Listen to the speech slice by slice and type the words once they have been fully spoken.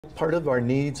Part of our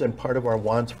needs and part of our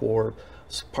wants for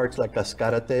parks like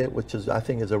Ascarate, which is, I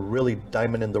think, is a really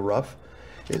diamond in the rough,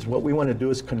 is what we want to do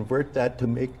is convert that to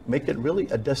make it really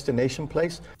a destination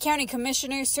place. County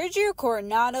Commissioner Sergio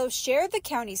Coronado shared the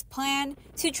county's plan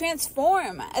to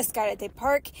transform Ascarate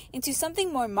Park into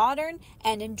something more modern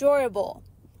and enjoyable.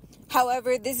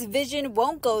 However, this vision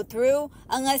won't go through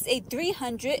unless a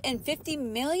 $350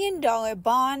 million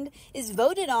bond is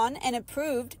voted on and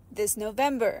approved this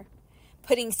November,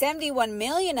 putting $71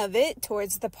 million of it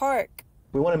towards the park.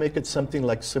 We want to make it something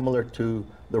like similar to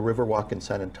the Riverwalk in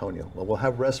San Antonio. Well, we'll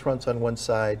have restaurants on one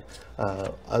side,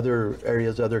 other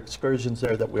areas, other excursions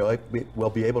there that we'll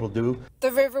be able to do. The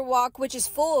Riverwalk, which is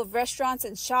full of restaurants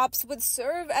and shops, would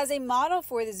serve as a model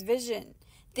for this vision.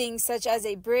 Things such as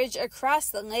a bridge across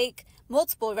the lake,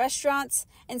 multiple restaurants,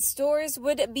 and stores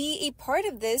would be a part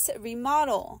of this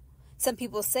remodel. Some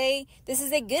people say this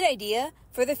is a good idea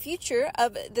for the future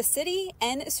of the city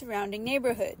and surrounding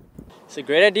neighborhood. It's a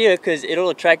great idea because it'll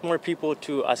attract more people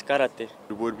to Ascarate.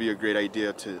 It would be a great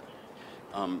idea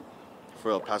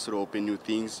for El Paso to open new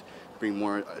things, bring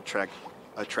more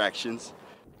attractions.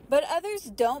 But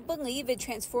others don't believe that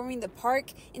transforming the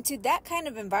park into that kind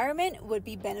of environment would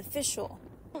be beneficial.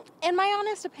 In my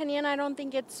honest opinion, I don't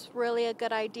think it's really a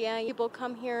good idea. People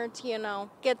come here to,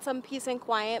 get some peace and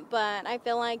quiet, but I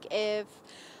feel like if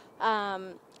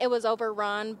it was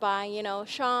overrun by,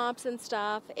 shops and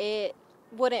stuff, it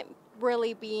wouldn't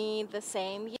really be the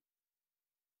same.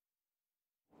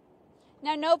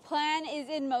 Now, no plan is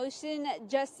in motion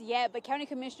just yet, but county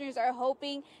commissioners are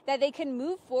hoping that they can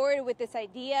move forward with this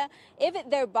idea if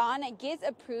their bond gets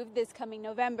approved this coming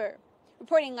November.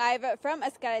 Reporting live from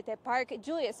Ascarate Park,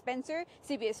 Julia Spencer,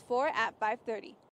 CBS 4 at 5:30.